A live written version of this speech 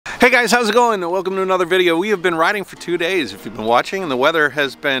Hey guys, how's it going? Welcome to another video. We have been riding for 2 days, if you've been watching, and the weather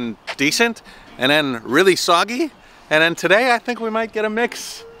has been decent and then really soggy. And then today I think we might get a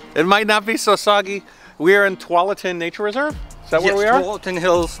mix. It might not be so soggy. We are in Tualatin Nature Reserve. Is that where we are? Tualatin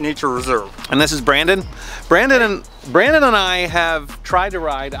Hills Nature Reserve. And this is Brandon. Brandon and I have tried to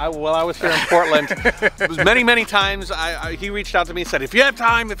ride while I was here in Portland. It was many times. He reached out to me and said, if you have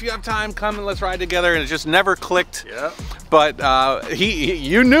time, come and let's ride together. And it just never clicked. Yeah. But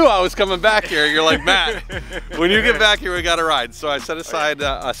you knew I was coming back here. You're like, Matt, when you get back here, we got to ride. So I set aside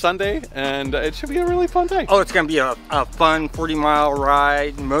a Sunday, and it should be a really fun day. Oh, it's going to be a fun 40-mile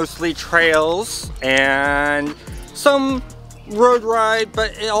ride, mostly trails and some road ride,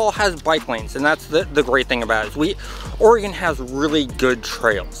 but it all has bike lanes, and that's the great thing about it. Oregon has really good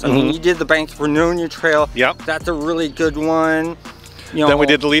trails. I mean, you did the Banks Vernonia Trail. Yep. That's a really good one. You know, then we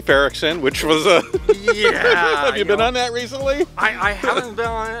did the Leaf Erickson, which was a... Yeah. Have you been on that recently? I haven't been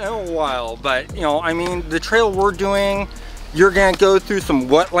on it in a while, but, you know, I mean, the trail we're doing, you're going to go through some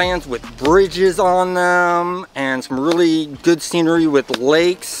wetlands with bridges on them and some really good scenery with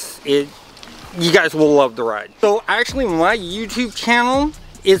lakes. You guys will love the ride. So actually my YouTube channel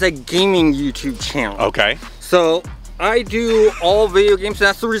is a gaming YouTube channel. Okay. So I do all video games.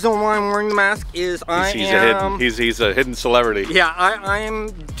 That's the reason why I'm wearing the mask is he's a hidden celebrity. Yeah, I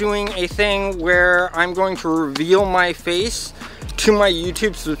am doing a thing where I'm going to reveal my face to my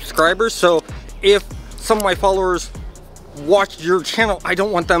YouTube subscribers. So if some of my followers watch your channel, I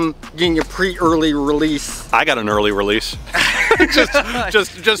don't want them getting a early release. I got an early release.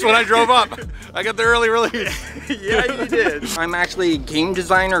 just when I drove up, I got the early release. Yeah, you did. I'm actually a game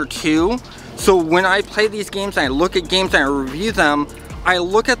designer too. So when I play these games and I look at games and I review them, I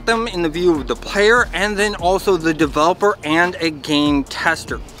look at them in the view of the player and then also the developer and a game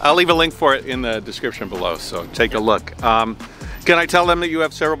tester. I'll leave a link for it in the description below, so take a look. Can I tell them that you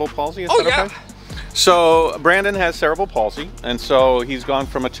have cerebral palsy? Oh yeah. Okay? So Brandon has cerebral palsy, and so he's gone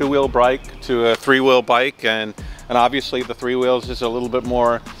from a two-wheel bike to a three-wheel bike, and obviously the three wheels is a little bit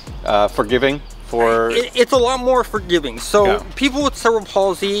more forgiving for... It's a lot more forgiving. So yeah. People with cerebral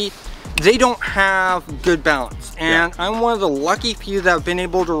palsy, they don't have good balance, and yeah. I'm one of the lucky few that have been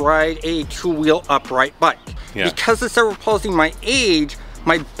able to ride a two-wheel upright bike. Yeah. Because of cerebral palsy, my age,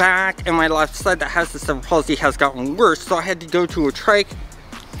 my back and my left side that has the cerebral palsy has gotten worse, so I had to go to a trike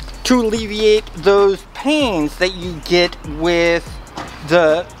to alleviate those pains that you get with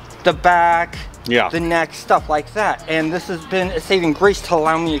the back, yeah, the neck, stuff like that. And this has been a saving grace to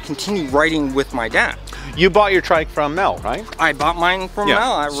allow me to continue riding with my dad. You bought your trike from Mel, right? I bought mine from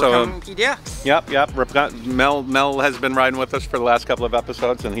Mel at Recumbent TRIKE. Yep. Mel has been riding with us for the last couple of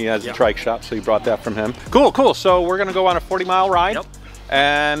episodes, and he has a trike shop, so you brought that from him. Cool. So we're gonna go on a 40-mile ride. Yep.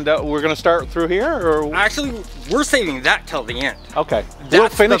 And we're gonna start through here, or actually, we're saving that till the end. Okay, we'll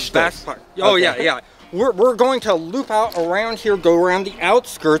finish the best part. Oh okay. yeah. We're going to loop out around here, go around the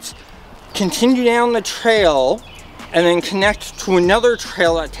outskirts, continue down the trail, and then connect to another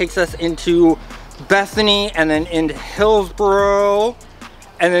trail that takes us into Bethany, and then into Hillsboro,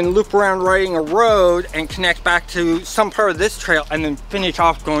 and then loop around riding a road and connect back to some part of this trail, and then finish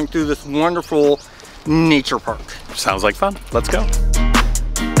off going through this wonderful nature park. Sounds like fun. Let's go.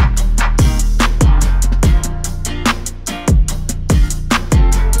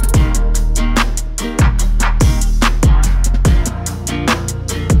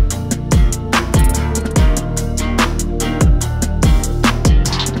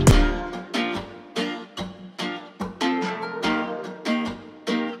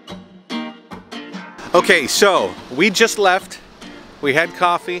 Okay, so we just left, we had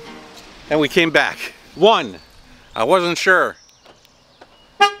coffee, and we came back. 1, I wasn't sure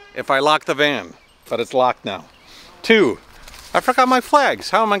if I locked the van, but it's locked now. 2, I forgot my flags.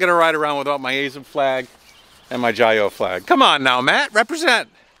 How am I gonna ride around without my azub flag and my Jayoe flag? Come on now, Matt, represent.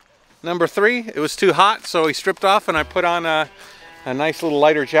 Number 3, it was too hot, so he stripped off and I put on a nice little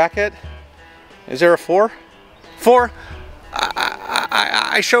lighter jacket. Is there a 4? 4,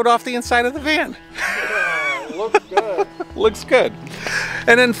 I showed off the inside of the van. Looks good. Looks good.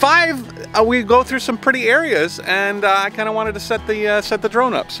 And then 5, we go through some pretty areas, and I kind of wanted to set the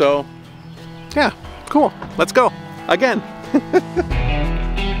drone up. So, yeah, cool. Let's go again.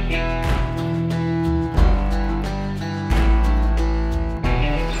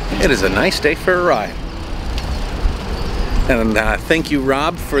 It is a nice day for a ride. And thank you,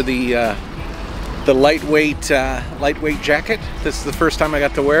 Rob, for the lightweight jacket. This is the first time I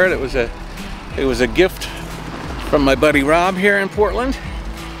got to wear it. It was a gift from my buddy Rob here in Portland.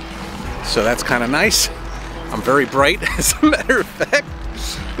 So that's kind of nice. I'm very bright, as a matter of fact.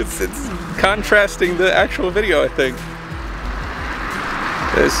 It's contrasting the actual video, I think.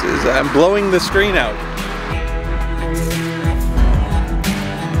 I'm blowing the screen out.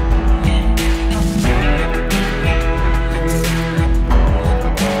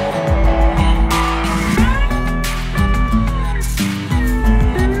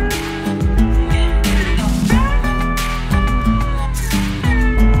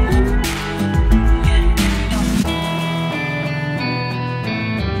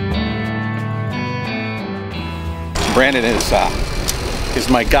 Brandon is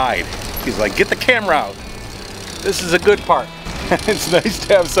my guide. He's like, get the camera out. This is a good part. It's nice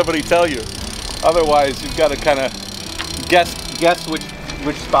to have somebody tell you. Otherwise, you've got to kind of guess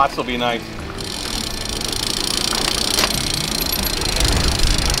which spots will be nice.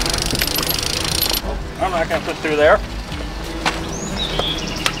 I'm not going to put through there.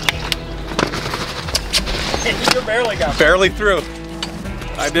 You barely got through. Barely through.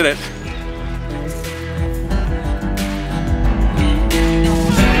 I did it.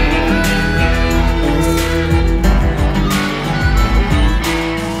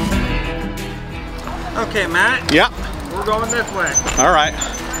 Okay, Matt. Yeah. We're going this way. All right.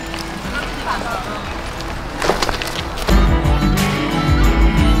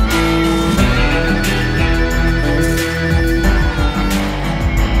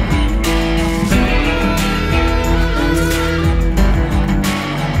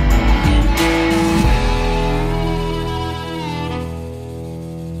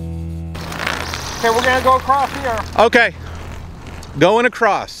 Okay, we're gonna go across here. Okay. Going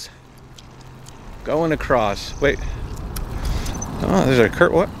across. Going across. Wait. Oh, there's a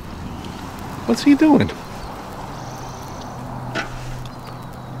curve. What? What's he doing?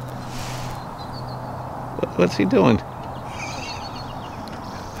 What's he doing?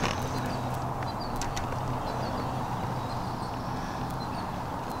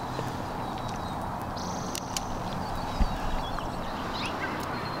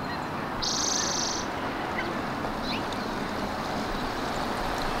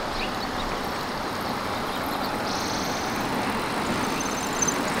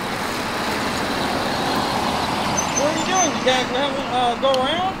 You guys go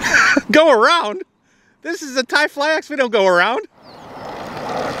around? Go around? This is a TiFLY X. We don't go around.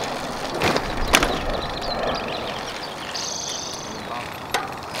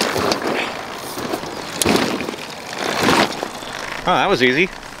 Oh, that was easy.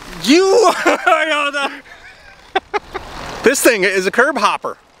 You! This thing is a curb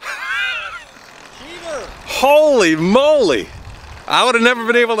hopper. Cheater! Holy moly! I would have never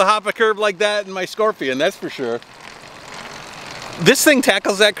been able to hop a curb like that in my Scorpion, that's for sure. This thing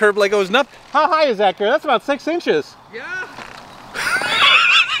tackles that curb like it was nothing. How high is that curb? That's about 6 inches. Yeah.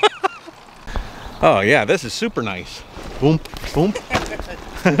 Oh yeah, this is super nice. Boom, boom.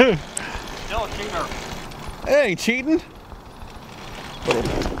 Still a cheater. It ain't cheating. Little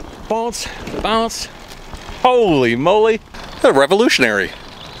bounce, bounce. Holy moly. This is revolutionary.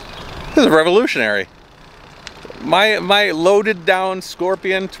 This is revolutionary. My loaded down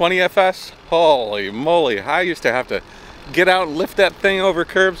Scorpion 20FS. Holy moly. I used to have to get out and lift that thing over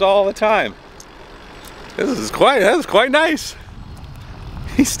curbs all the time. That is quite nice.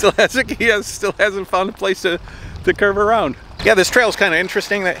 He still hasn't found a place to curve around. Yeah, this trail's kind of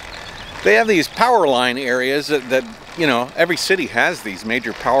interesting. That they have these power line areas that you know, every city has these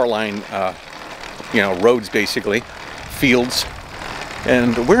major power line you know, roads, basically, fields.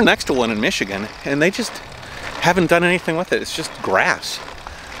 And we're next to one in Michigan, and they just haven't done anything with it. It's just grass.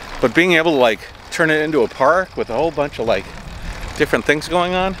 But being able to like turn it into a park with a whole bunch of like different things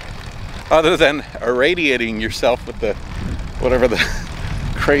going on, other than irradiating yourself with the whatever the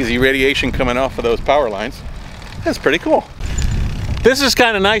crazy radiation coming off of those power lines, that's pretty cool. This is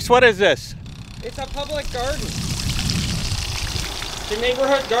kind of nice. What is this? It's a public garden. It's a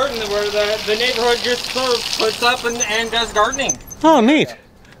neighborhood garden where the neighborhood just sort of puts up and does gardening. Oh, neat.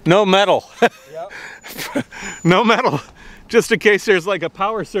 No metal. Yep. No metal. Just in case there's like a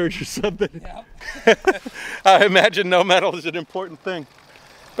power surge or something. Yep. I imagine no metal is an important thing.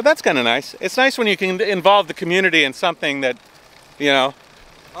 But that's kind of nice. It's nice when you can involve the community in something that, you know.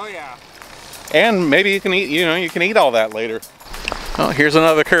 Oh yeah. And maybe you can eat, you know, you can eat all that later. Oh, here's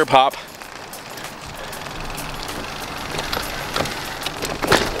another curb hop.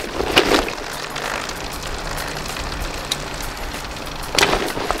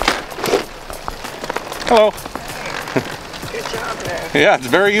 Hello. Good job, man. Yeah, it's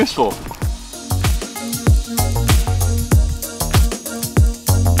very useful.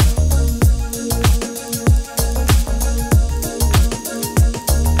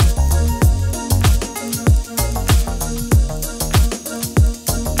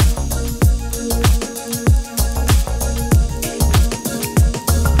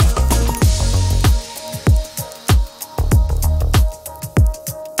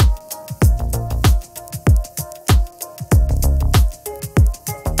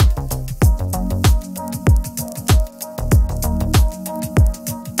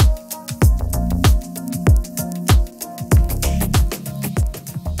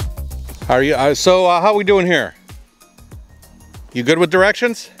 Are you, how are we doing here? You good with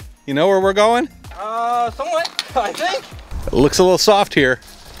directions? You know where we're going? Somewhat, I think. It looks a little soft here.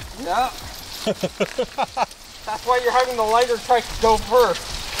 Yeah. That's why you're having the lighter trike go first.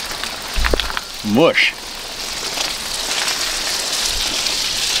 Mush.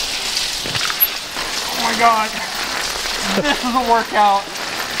 Oh my God. This is a workout.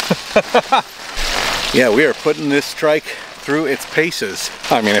 Yeah, we are putting this trike through its paces.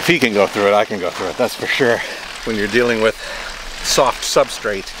 I mean, if he can go through it, I can go through it, that's for sure. When you're dealing with soft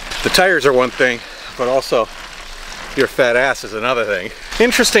substrate. The tires are one thing, but also your fat ass is another thing.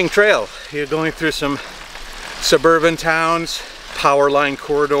 Interesting trail. You're going through some suburban towns, power line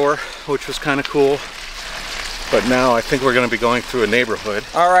corridor, which was kind of cool. But now I think we're going to be going through a neighborhood.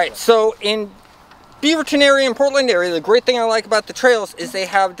 All right, so in Beaverton area and Portland area, the great thing I like about the trails is they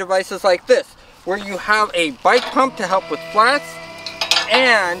have devices like this, where you have a bike pump to help with flats,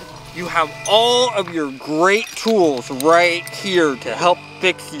 and you have all of your great tools right here to help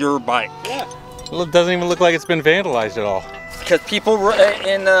fix your bike. Yeah. Well, it doesn't even look like it's been vandalized at all. Because people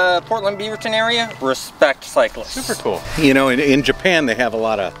in the Portland Beaverton area respect cyclists. Super cool. You know, in Japan they have a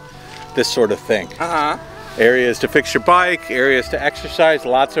lot of this sort of thing. Uh-huh. Areas to fix your bike, areas to exercise,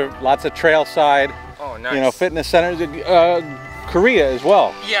 lots of trail side. Oh, nice. You know, fitness centers. Korea as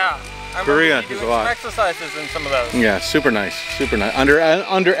well. Yeah. I Korea remember you is doing a lot. some exercises in some of those. Yeah, super nice, super nice.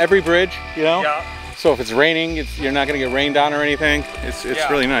 Under every bridge, you know. Yeah. So if it's raining, you're not going to get rained on or anything. It's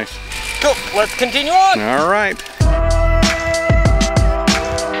really nice. Cool. Let's continue on. All right.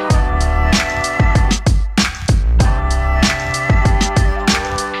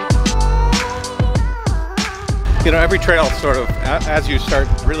 You know, every trail sort of, as you start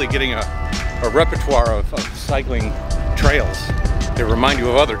really getting a repertoire of cycling trails, they remind you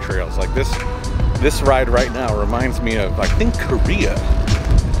of other trails. Like this ride right now reminds me of, I think, Korea.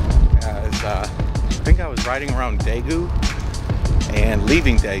 I think I was riding around Daegu, and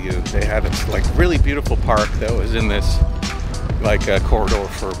leaving Daegu, they had this like really beautiful park that was in this like corridor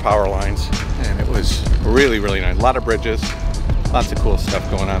for power lines, and it was really, really nice. A lot of bridges, lots of cool stuff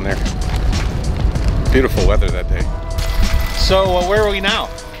going on there. Beautiful weather that day. So where are we now?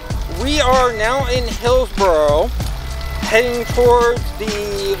 We are now in Hillsboro, heading towards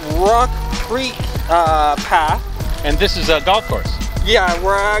the Rock Creek path. And this is a golf course. Yeah,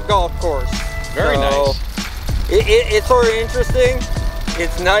 we're at a golf course. Very nice. It's sort of interesting.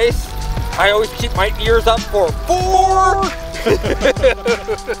 It's nice. I always keep my ears up for 4.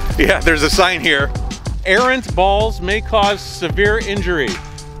 Yeah, there's a sign here. Errant balls may cause severe injury.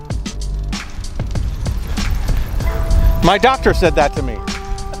 My doctor said that to me.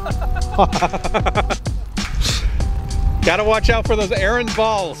 Gotta watch out for those errant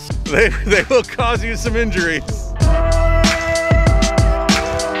balls. They will cause you some injuries.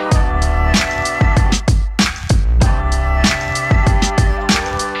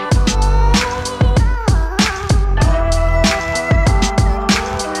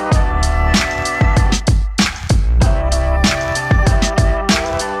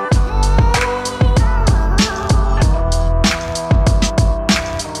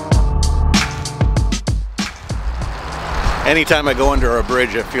 Anytime I go under a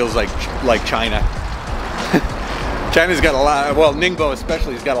bridge, it feels like China. China's got a lot, well, Ningbo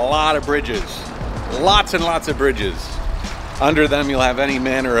especially has got a lot of bridges. Lots and lots of bridges. Under them you'll have any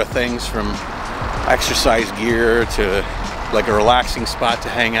manner of things, from exercise gear to like a relaxing spot to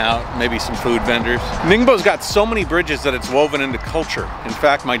hang out, maybe some food vendors. Ningbo's got so many bridges that it's woven into culture. In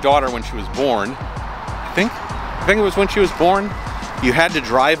fact, my daughter, when she was born, I think it was when she was born, you had to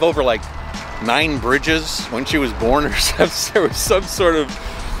drive over like 9 bridges when she was born, or something. There was some sort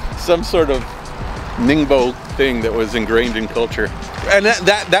of Ningbo thing that was ingrained in culture, and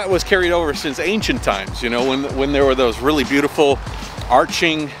that was carried over since ancient times. You know, when there were those really beautiful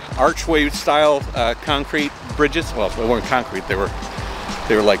archway style concrete bridges. Well, they weren't concrete; they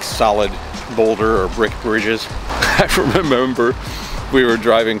were like solid boulder or brick bridges. I remember we were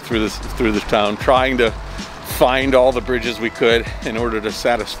driving through the town, trying to find all the bridges we could in order to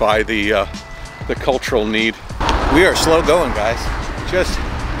satisfy the cultural need. We are slow going, guys. Just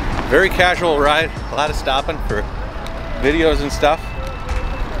very casual ride. A lot of stopping for videos and stuff.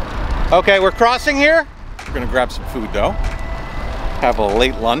 Okay, we're crossing here. We're gonna grab some food though. Have a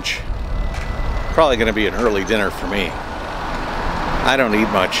late lunch. Probably gonna be an early dinner for me. I don't eat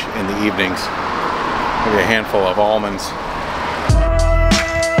much in the evenings. Maybe a handful of almonds.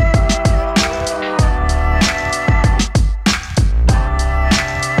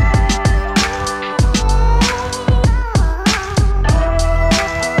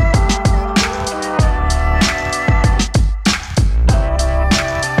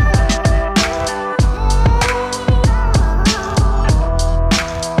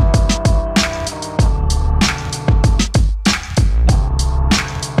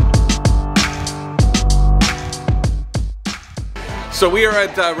 So we are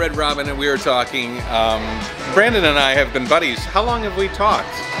at Red Robin and we are talking. Brandon and I have been buddies. How long have we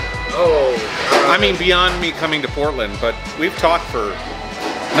talked? I mean, beyond me coming to Portland, but we've talked for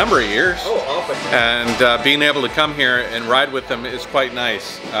a number of years. Often. And being able to come here and ride with them is quite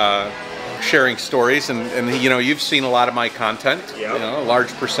nice. Sharing stories, and you know, you've seen a lot of my content, you know, a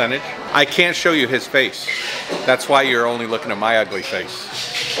large percentage. I can't show you his face. That's why you're only looking at my ugly face.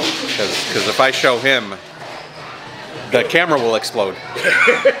 Because if I show him, the camera will explode.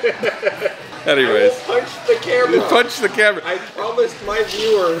 Anyways. I will punch the camera. Punch the camera. I promised my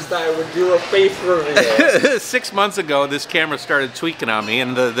viewers that I would do a face reveal. 6 months ago, this camera started tweaking on me,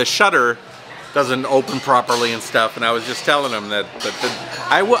 and the shutter doesn't open properly and stuff, and I was just telling him that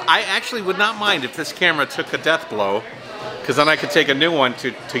I actually would not mind if this camera took a death blow, because then I could take a new one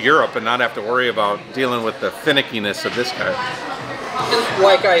to Europe and not have to worry about dealing with the finickiness of this guy.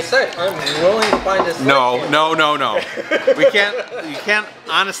 Like I said, I'm willing to find this. No. You can't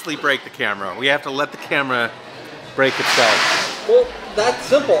honestly break the camera. We have to let the camera break itself. Well, that's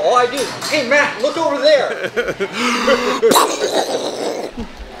simple. All I do is, hey Matt, look over there.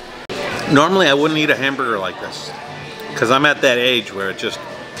 Normally I wouldn't eat a hamburger like this, because I'm at that age where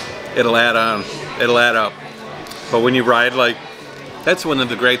it'll add on, it'll add up. But when you ride, like, that's one of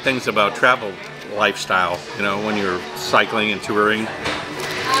the great things about travel lifestyle, you know, when you're cycling and touring,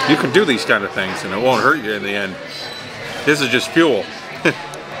 you can do these kind of things and it won't hurt you in the end. This is just fuel.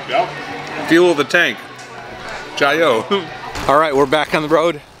 Yep. Fuel the tank. Jayoe. All right, we're back on the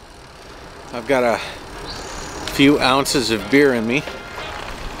road. I've got a few ounces of beer in me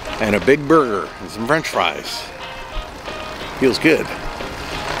and a big burger and some french fries. Feels good.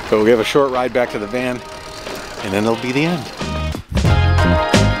 So we'll give a short ride back to the van and then it'll be the end.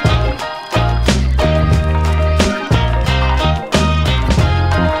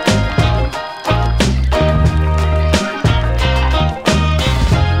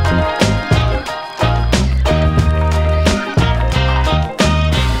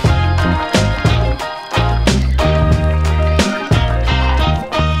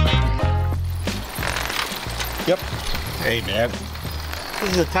 Yep. Hey, man.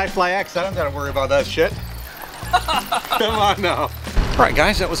 This is a TiFLY X. I don't gotta worry about that shit. Come on now. All right,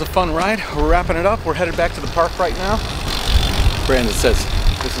 guys, that was a fun ride. We're wrapping it up. We're headed back to the park right now. Brandon says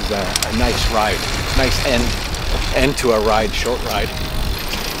this is a nice ride. Nice end to a ride, short ride.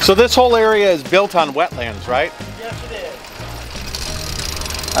 So this whole area is built on wetlands, right? Yes, it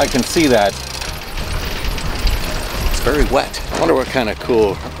is. I can see that. It's very wet. I wonder what kind of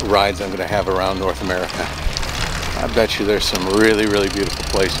cool rides I'm going to have around North America. I bet you there's some really, really beautiful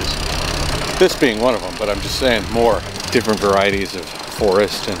places. This being one of them, but I'm just saying more different varieties of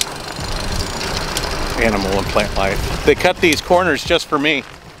forest and animal and plant life. They cut these corners just for me.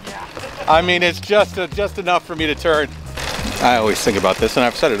 Yeah. I mean, it's just enough for me to turn. I always think about this, and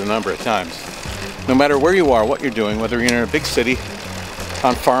I've said it a number of times. No matter where you are, what you're doing, whether you're in a big city,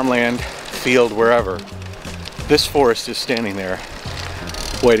 on farmland, field, wherever, this forest is standing there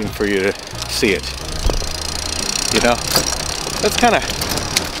waiting for you to see it. You know, that's kind of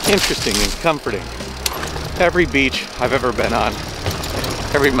interesting and comforting. Every beach I've ever been on,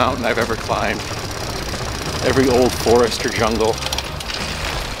 every mountain I've ever climbed, every old forest or jungle,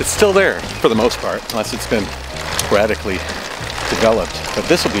 it's still there for the most part, unless it's been radically developed. But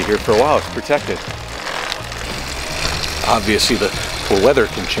this will be here for a while. It's protected. Obviously the weather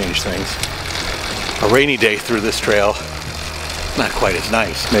can change things. A rainy day through this trail, not quite as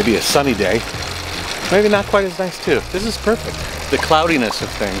nice. Maybe a sunny day, maybe not quite as nice too. This is perfect. The cloudiness of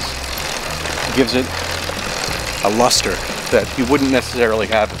things gives it a luster that you wouldn't necessarily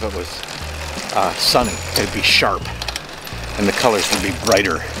have if it was sunny. It'd be sharp and the colors would be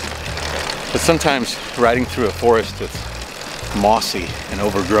brighter. But sometimes riding through a forest that's mossy and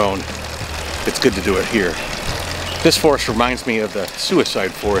overgrown, it's good to do it here. This forest reminds me of the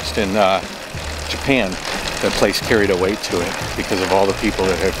suicide forest in Japan. That place carried a weight to it because of all the people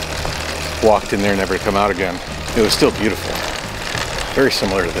that have walked in there and never come out again. It was still beautiful. Very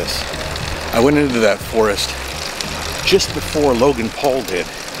similar to this. I went into that forest just before Logan Paul did,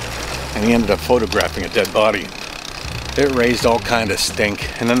 and he ended up photographing a dead body. It raised all kind of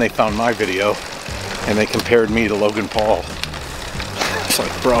stink, and then they found my video and they compared me to Logan Paul. It's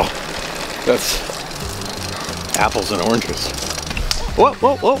like, bro, that's apples and oranges. Whoa,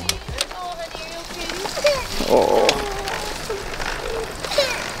 whoa, whoa. Oh.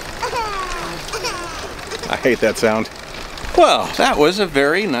 I hate that sound. Well, that was a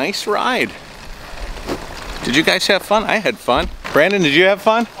very nice ride. Did you guys have fun? I had fun. Brandon, did you have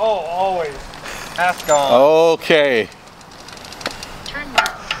fun? Oh, always. Ask on. Okay. Turn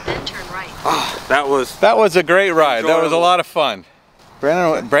left, then turn right. Oh, that was a great ride. That was a lot of fun.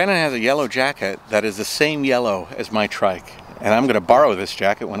 Brandon has a yellow jacket that is the same yellow as my trike. And I'm going to borrow this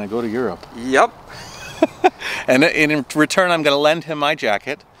jacket when I go to Europe. Yep. And in return, I'm going to lend him my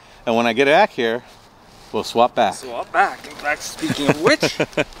jacket. And when I get back here, we'll swap back. Swap back. In fact, speaking of which.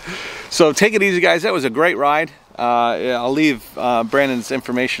 So take it easy, guys. That was a great ride. I'll leave Brandon's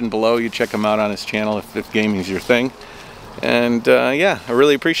information below. You check him out on his channel if gaming's your thing. And yeah, I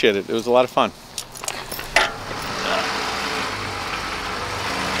really appreciate it. It was a lot of fun.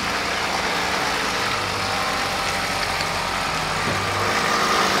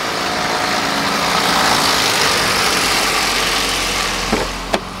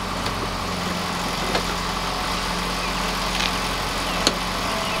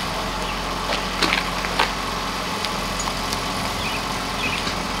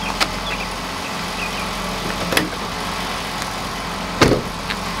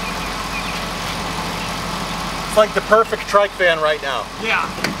 It's like the perfect trike van right now. Yeah.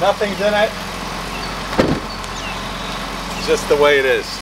 Nothing's in it. It's just the way it is.